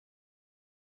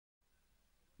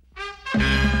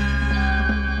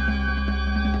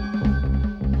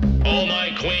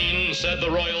Then said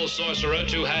the royal sorcerer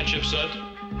to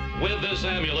Hatshepsut, with this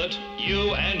amulet,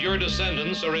 you and your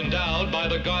descendants are endowed by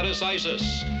the goddess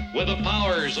Isis with the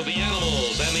powers of the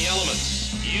animals and the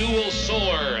elements. You will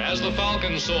soar as the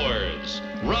falcon soars,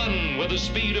 run with the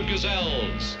speed of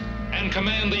gazelles, and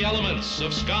command the elements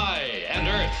of sky and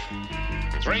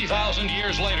earth. 3,000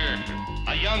 years later,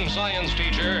 a young science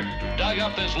teacher dug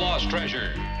up this lost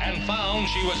treasure and found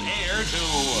she was heir to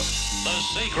the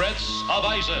secrets of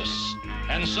Isis.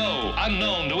 And so,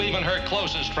 unknown to even her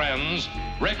closest friends,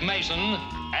 Rick Mason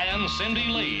and Cindy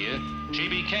Lee, she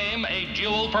became a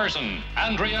dual person.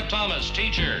 Andrea Thomas,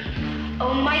 teacher.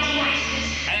 Almighty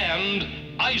Isis. And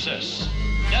Isis,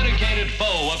 dedicated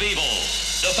foe of evil,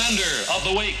 defender of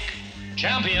the weak,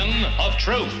 champion of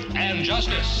truth and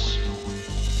justice.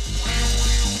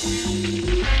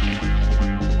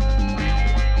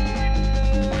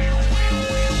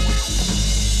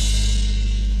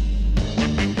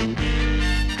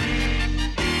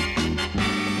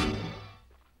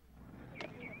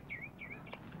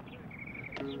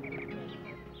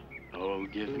 Oh,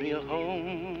 give me a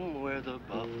home where the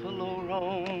buffalo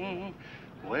roam,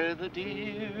 where the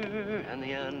deer and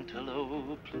the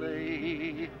antelope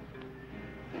play,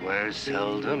 where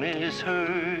seldom is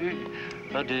heard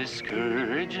a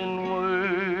discouraging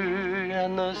word,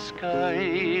 and the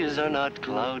skies are not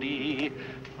cloudy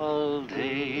all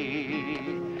day.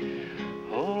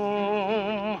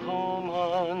 Home, home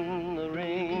on the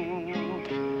range,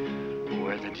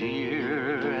 where the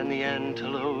deer and the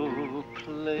antelope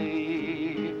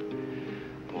play,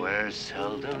 where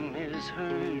seldom is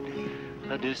heard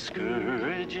a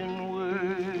discouraging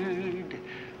word,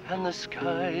 and the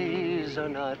skies are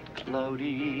not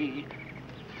cloudy.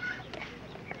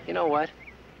 You know what?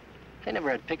 They never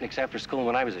had picnics after school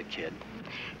when I was a kid.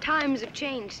 Times have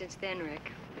changed since then,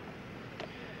 Rick.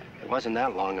 It wasn't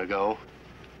that long ago.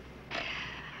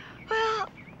 Well,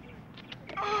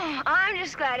 I'm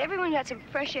just glad everyone got some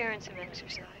fresh air and some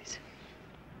exercise.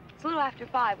 It's a little after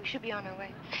 5. We should be on our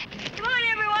way. Come on,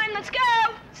 everyone, let's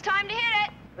go. It's time to hit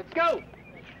it. Let's go.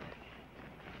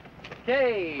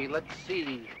 Okay, let's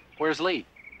see. Where's Lee?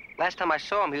 Last time I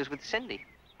saw him, he was with Cindy.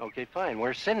 Okay, fine.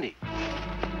 Where's Cindy?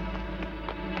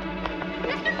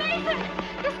 Mr. Mason!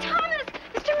 Miss Thomas!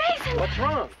 Mr. Mason! What's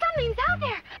wrong? Something's out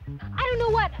there. I don't know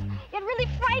what. It really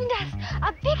frightened us.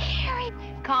 A big, hairy...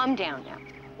 Calm down now.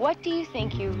 What do you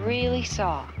think you really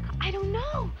saw? I don't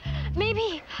know.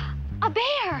 Maybe a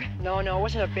bear. No, it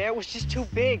wasn't a bear. It was just too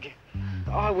big.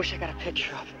 Oh, I wish I got a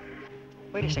picture of it.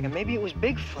 Wait a second. Maybe it was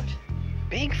Bigfoot.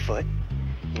 Bigfoot?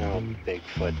 No,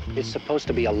 Bigfoot. It's supposed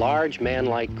to be a large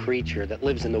man-like creature that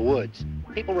lives in the woods.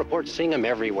 People report seeing him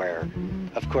everywhere.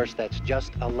 Of course, that's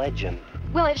just a legend.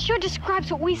 Well, it sure describes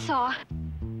what we saw.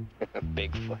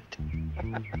 Bigfoot.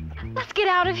 Let's get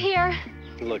out of here.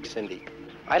 Look, Cindy,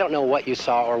 I don't know what you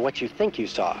saw or what you think you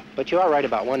saw, but you are right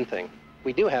about one thing.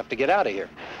 We do have to get out of here.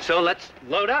 So let's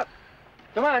load up.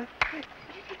 Come on.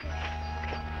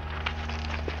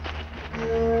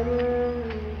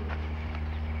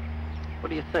 What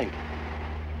do you think?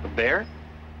 A bear?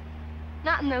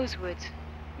 Not in those woods.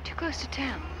 We're too close to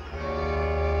town.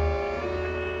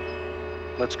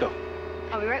 Let's go.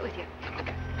 I'll be right with you.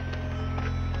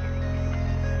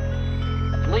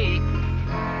 Lee,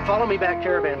 follow me back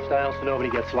caravan style so nobody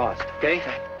gets lost, okay?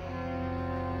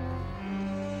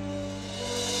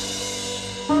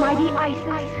 Mighty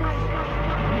Isis.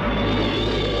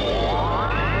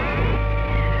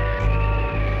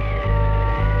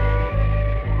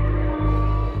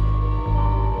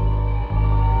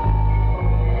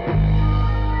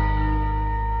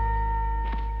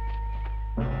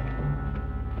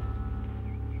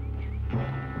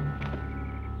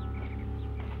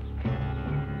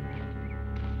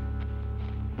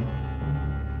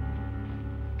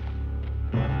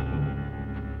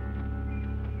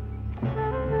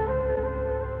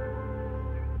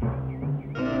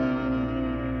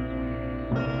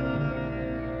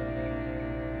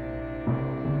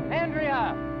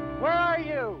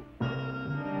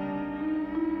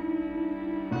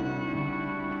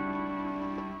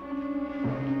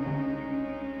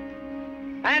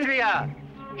 Andrea!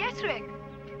 Yes, Rick?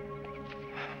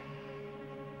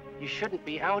 You shouldn't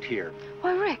be out here.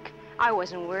 Why, Rick, I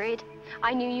wasn't worried.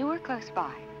 I knew you were close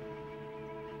by.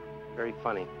 Very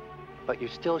funny. But you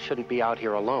still shouldn't be out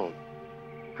here alone.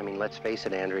 I mean, let's face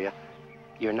it, Andrea.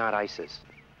 You're not Isis.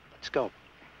 Let's go.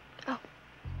 Oh.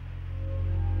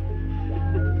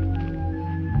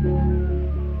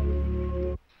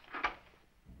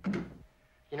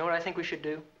 You know what I think we should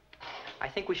do? I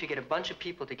think we should get a bunch of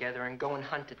people together and go and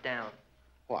hunt it down.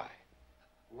 Why?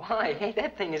 Why? Hey,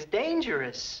 that thing is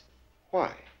dangerous.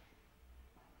 Why?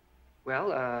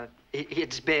 Well,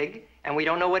 it's big, and we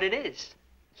don't know what it is.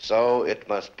 So it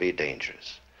must be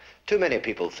dangerous. Too many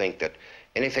people think that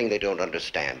anything they don't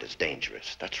understand is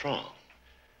dangerous. That's wrong.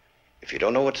 If you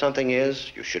don't know what something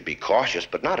is, you should be cautious,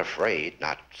 but not afraid,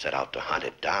 not set out to hunt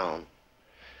it down.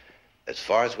 As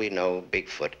far as we know,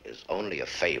 Bigfoot is only a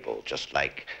fable, just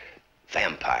like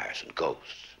vampires and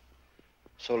ghosts.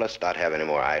 So let's not have any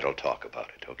more idle talk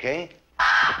about it, okay?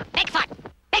 Bigfoot!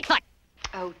 Bigfoot!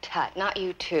 Oh, Tut, not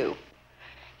you too.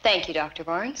 Thank you, Dr.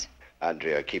 Barnes.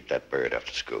 Andrea, keep that bird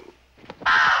after school.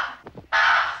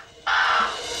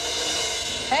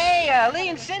 Hey, Leigh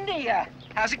and Cindy,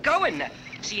 how's it going?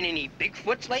 Seen any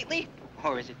Bigfoots lately?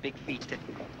 Or is it Big Feet?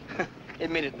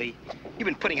 Admittedly, you've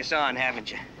been putting us on,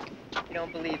 haven't you? You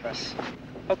don't believe us.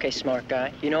 Okay, smart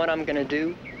guy. You know what I'm gonna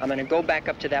do? I'm gonna go back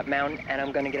up to that mountain, and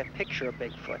I'm gonna get a picture of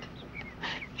Bigfoot.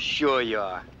 Sure you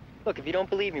are. Look, if you don't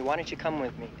believe me, why don't you come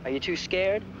with me? Are you too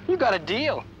scared? You got a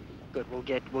deal. Good,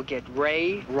 we'll get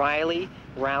Ray, Riley,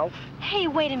 Ralph. Hey,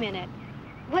 wait a minute.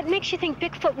 What makes you think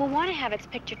Bigfoot will want to have its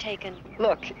picture taken?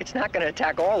 Look, it's not gonna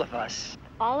attack all of us.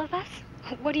 All of us?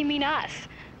 What do you mean us?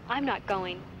 I'm not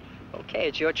going. Okay,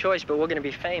 it's your choice, but we're gonna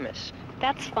be famous.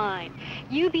 That's fine.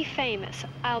 You be famous.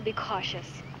 I'll be cautious.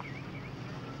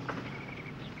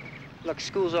 Look,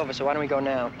 school's over, so why don't we go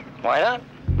now? Why not?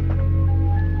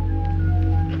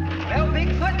 Well,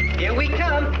 Bigfoot, here we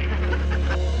come.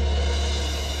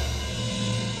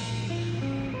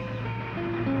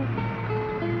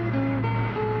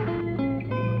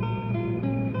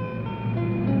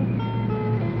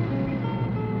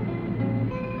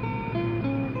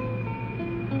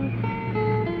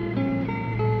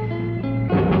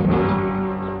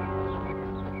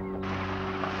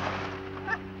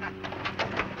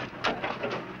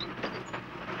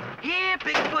 Here,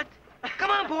 Bigfoot.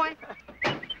 Come on, boy.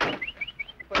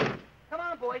 Come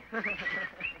on, boy.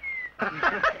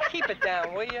 Keep it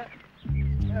down, will you?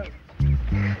 No.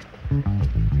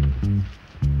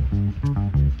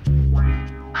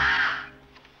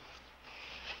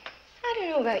 I don't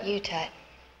know about you, Tut,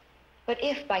 but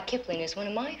If by Kipling is one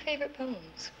of my favorite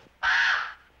poems.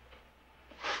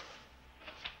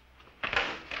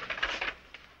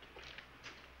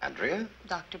 Andrea?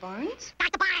 Dr. Barnes?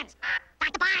 Dr. Barnes!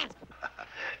 Dr. Barnes!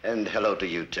 And hello to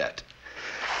you, Tet.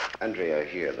 Andrea,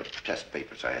 here, the test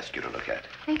papers I asked you to look at.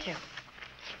 Thank you.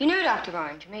 You know, Dr.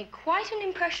 Barnes, you made quite an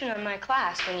impression on my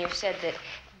class when you said that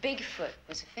Bigfoot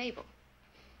was a fable.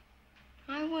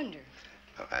 I wonder.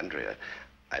 Oh, Andrea,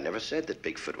 I never said that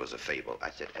Bigfoot was a fable.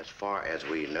 I said, as far as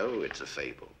we know, it's a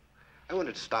fable. I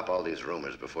wanted to stop all these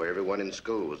rumors before everyone in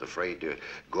school was afraid to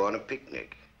go on a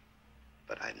picnic.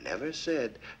 But I never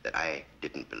said that I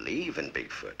didn't believe in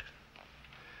Bigfoot.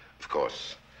 Of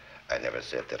course, I never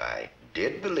said that I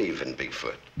did believe in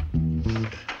Bigfoot.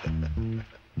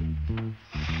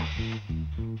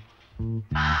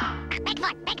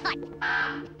 Bigfoot! Bigfoot!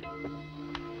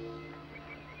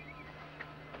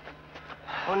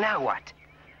 Well, now what?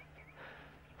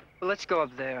 Well, let's go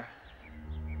up there.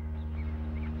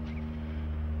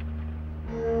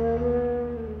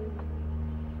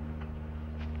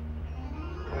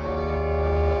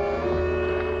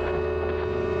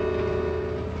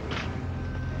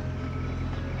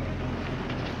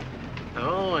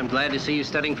 Oh, I'm glad to see you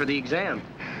studying for the exam.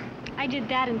 I did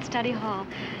that in study hall.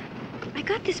 I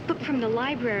got this book from the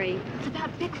library. It's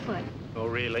about Bigfoot. Oh,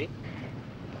 really?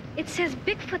 It says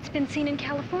Bigfoot's been seen in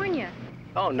California.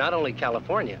 Oh, not only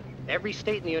California. Every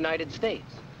state in the United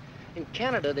States. In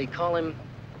Canada, they call him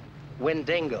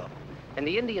Wendigo. And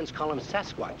the Indians call him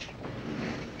Sasquatch.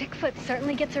 Bigfoot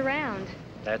certainly gets around.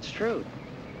 That's true.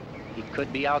 He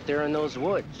could be out there in those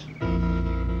woods.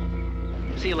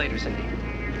 See you later, Cindy.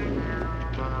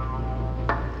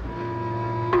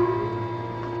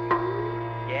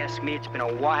 You ask me, it's been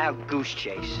a wild goose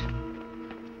chase.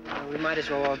 We might as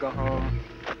well all go home.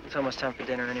 It's almost time for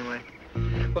dinner anyway.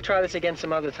 We'll try this again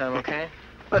some other time, okay?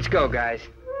 Let's go, guys.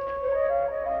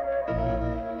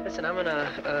 Listen, I'm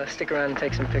gonna stick around and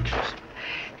take some pictures.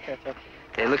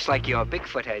 It looks like your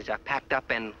Bigfoot heads are packed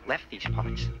up and left these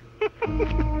parts.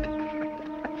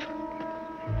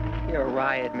 You're a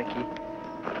riot, Mickey.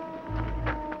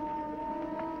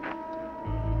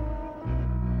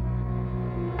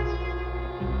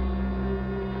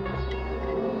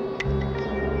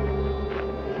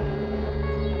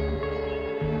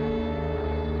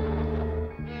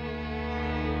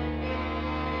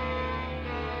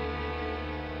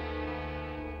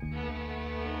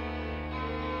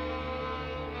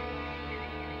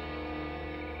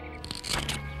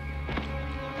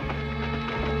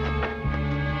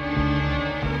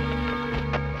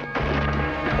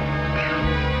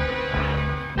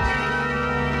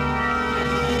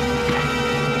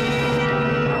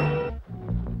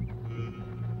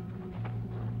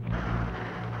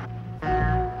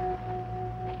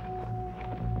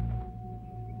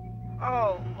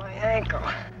 Oh, my ankle.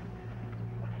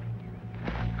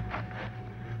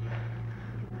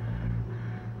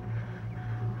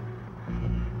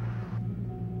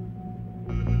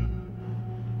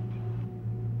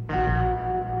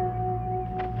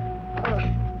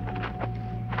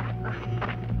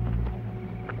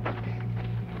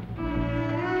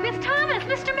 Miss Thomas,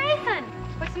 Mr. Mason!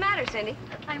 What's the matter, Cindy?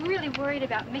 I'm really worried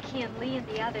about Mickey and Leigh and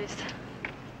the others.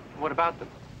 What about them?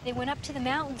 They went up to the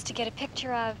mountains to get a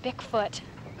picture of Bigfoot.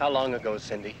 How long ago,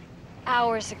 Cindy?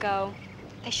 Hours ago.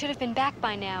 They should have been back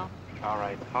by now. All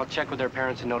right. I'll check with their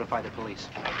parents and notify the police.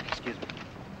 Excuse me.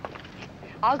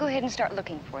 I'll go ahead and start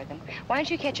looking for them. Why don't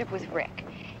you catch up with Rick?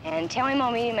 And tell him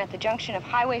I'll meet him at the junction of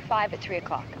Highway 5 at 3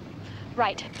 o'clock.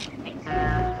 Right.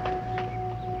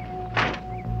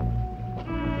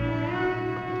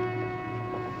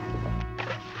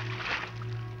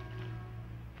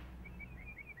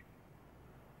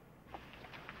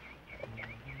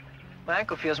 My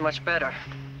ankle feels much better.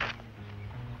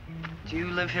 Do you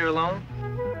live here alone?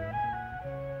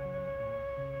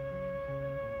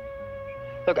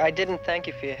 Look, I didn't thank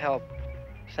you for your help.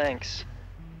 Thanks.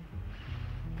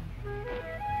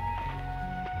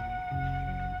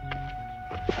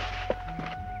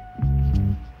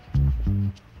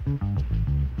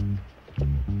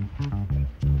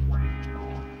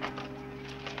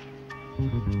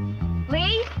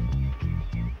 Leigh?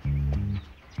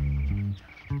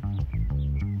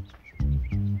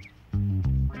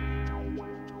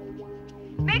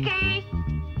 Mickey!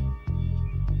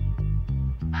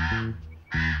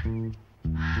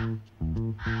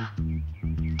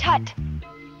 Tut,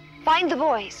 find the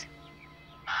boys.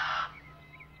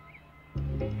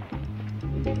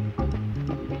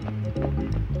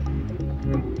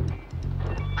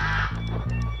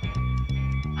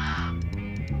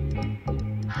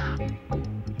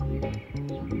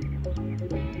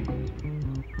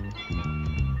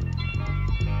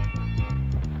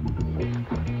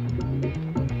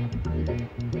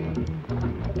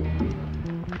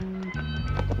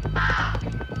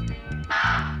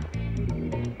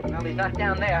 Well, he's not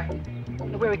down there. I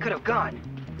wonder where he could have gone.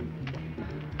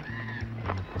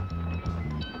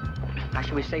 How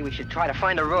should we say we should try to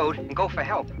find a road and go for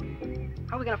help?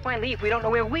 How are we gonna find Leigh if we don't know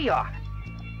where we are?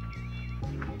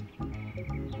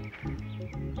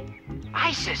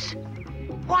 ISIS!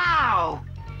 Wow!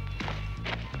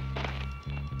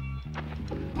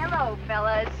 Hello,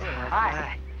 fellas.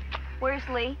 Hi. Where's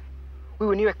Leigh? We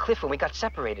were near a cliff when we got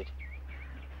separated.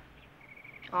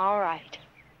 All right.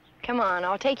 Come on,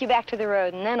 I'll take you back to the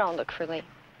road, and then I'll look for Leigh.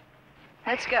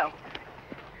 Let's go.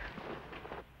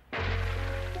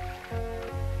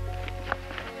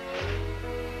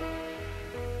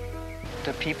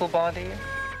 Do people bother you?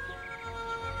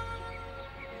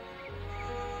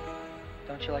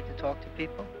 Don't you like to talk to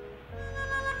people?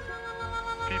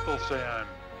 People say I'm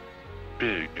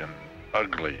big and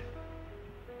ugly.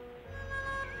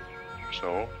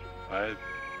 So I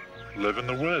live in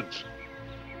the woods.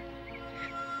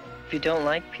 If you don't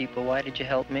like people, why did you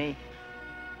help me?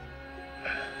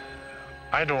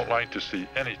 I don't like to see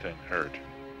anything hurt.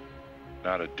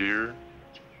 Not a deer,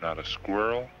 not a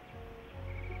squirrel,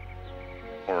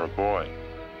 or a boy.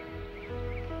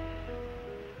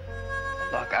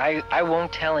 Look, I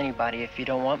won't tell anybody if you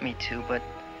don't want me to, but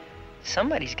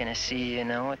somebody's gonna see, you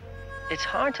know. It's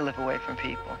hard to live away from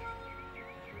people.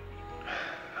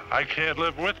 I can't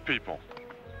live with people.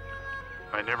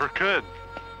 I never could.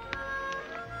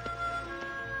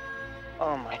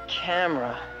 Oh, my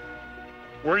camera.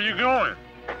 Where are you going?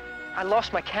 I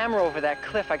lost my camera over that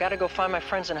cliff. I gotta go find my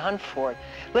friends and hunt for it.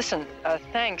 Listen,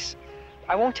 thanks.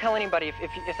 I won't tell anybody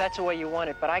if that's the way you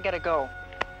want it, but I gotta go.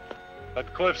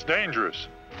 That cliff's dangerous.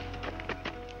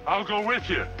 I'll go with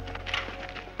you.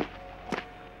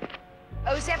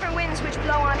 Oh, zephyr winds which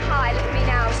blow on high, lift me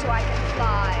now so I can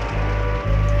fly.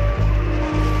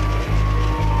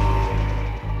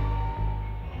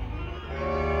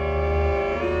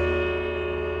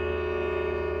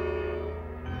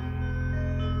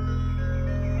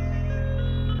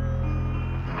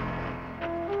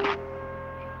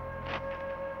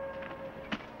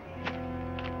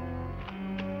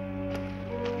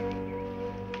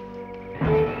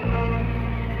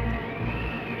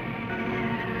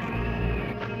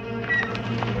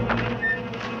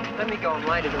 Let me go and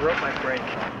lie to the rope might break.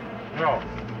 No.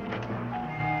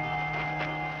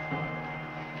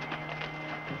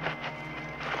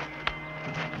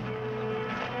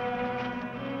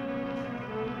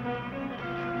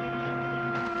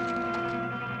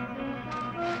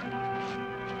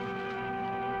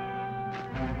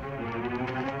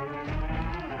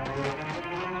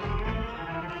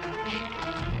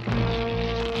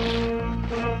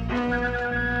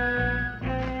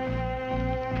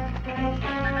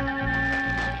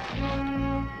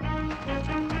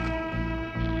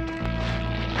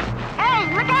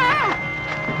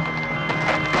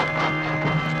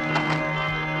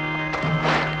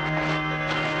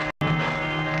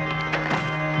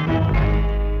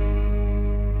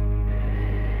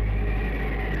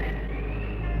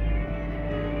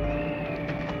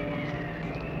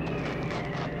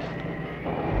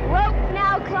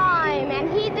 climb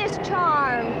and heed this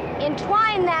charm.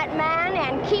 Entwine that man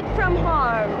and keep from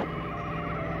harm.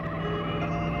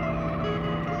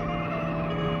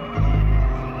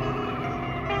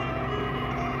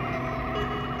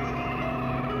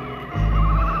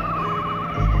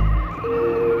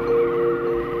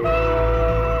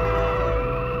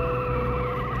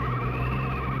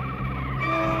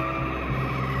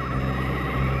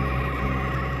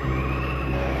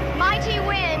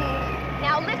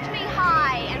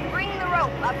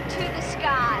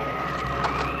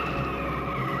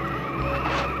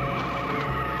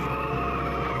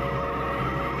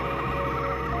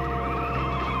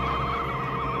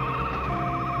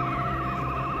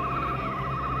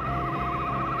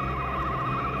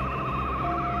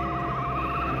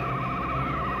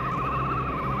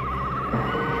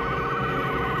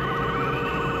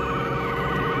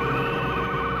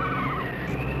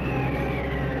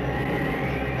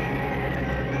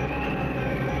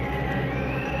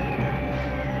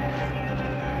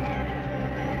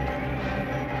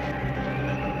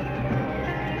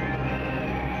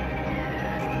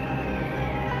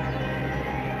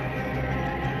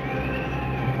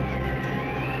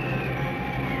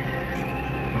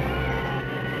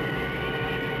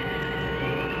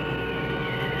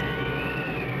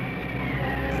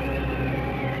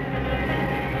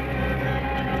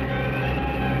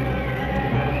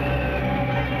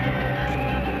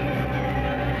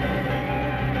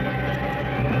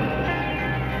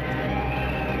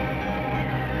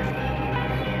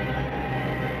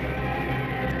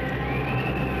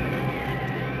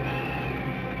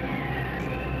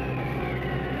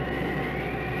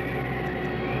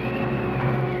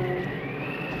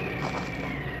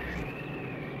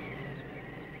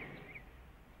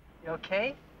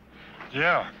 Okay?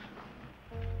 Yeah.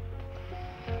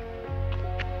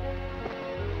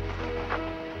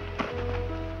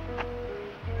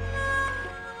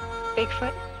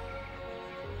 Bigfoot?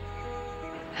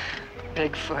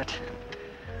 Bigfoot.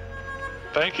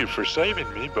 Thank you for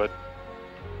saving me, but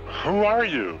who are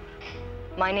you?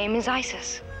 My name is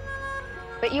Isis.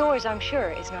 But yours, I'm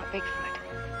sure, is not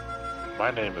Bigfoot.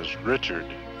 My name is Richard.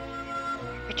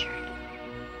 Richard.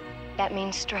 That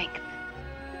means strength.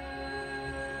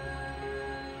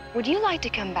 Would you like to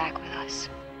come back with us?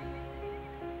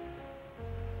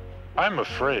 I'm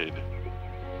afraid.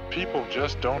 People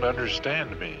just don't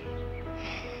understand me.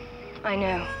 I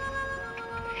know.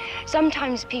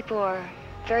 Sometimes people are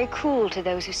very cruel to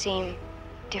those who seem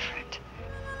different.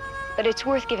 But it's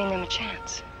worth giving them a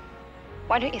chance.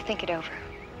 Why don't you think it over?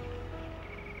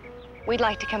 We'd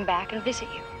like to come back and visit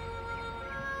you.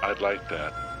 I'd like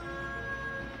that.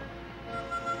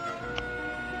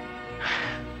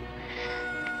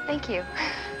 Thank you.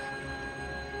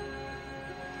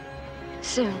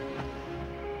 Soon.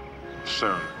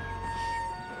 Soon.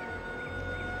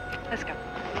 Let's go.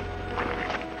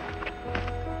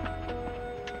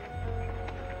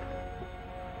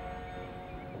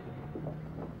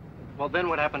 Well, then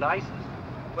what happened to Isis?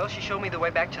 Well, she showed me the way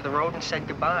back to the road and said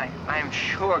goodbye. I am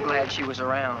sure glad she was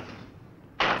around.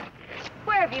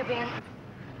 Where have you been?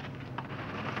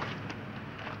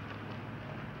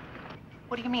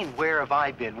 What do you mean, where have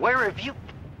I been? Where have you...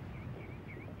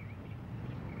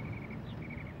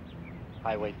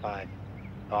 Highway 5.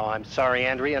 Oh, I'm sorry,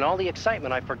 Andrea. In all the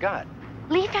excitement, I forgot.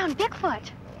 Leigh found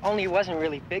Bigfoot. Only it wasn't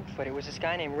really Bigfoot. It was this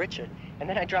guy named Richard. And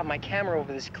then I dropped my camera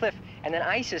over this cliff. And then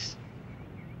Isis...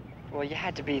 Well, you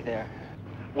had to be there.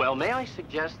 Well, may I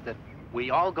suggest that we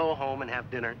all go home and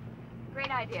have dinner?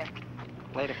 Great idea.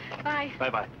 Later. Bye.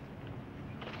 Bye-bye.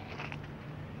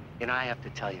 You know, I have to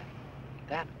tell you,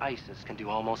 that Isis can do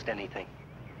almost anything.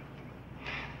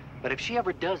 But if she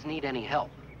ever does need any help...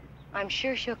 I'm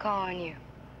sure she'll call on you.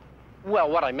 Well,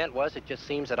 what I meant was, it just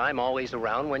seems that I'm always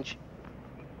around when she...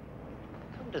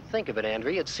 Come to think of it,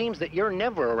 Andrea, it seems that you're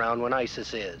never around when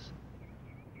Isis is.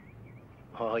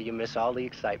 Oh, you miss all the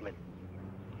excitement.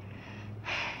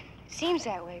 Seems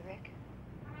that way, Rick.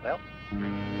 Well,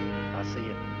 I'll see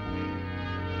you.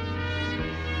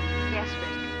 Yes,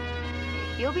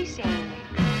 Rick. You'll be seeing me.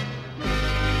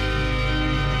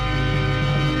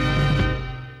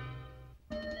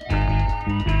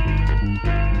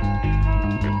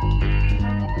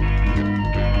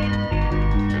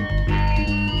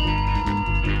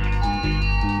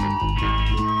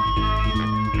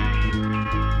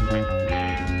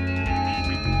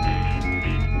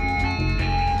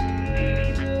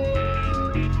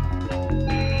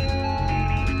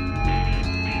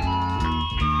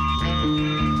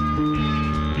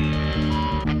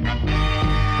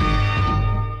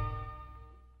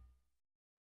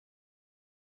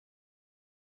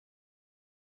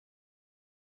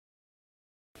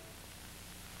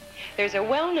 There's a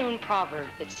well-known proverb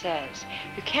that says,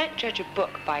 you can't judge a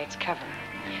book by its cover.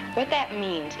 What that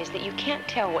means is that you can't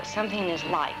tell what something is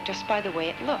like just by the way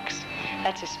it looks.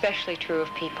 That's especially true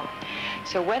of people.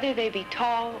 So whether they be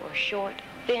tall or short,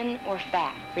 thin or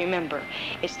fat, remember,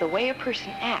 it's the way a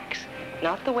person acts,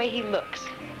 not the way he looks.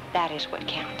 That is what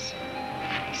counts.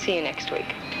 See you next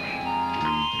week.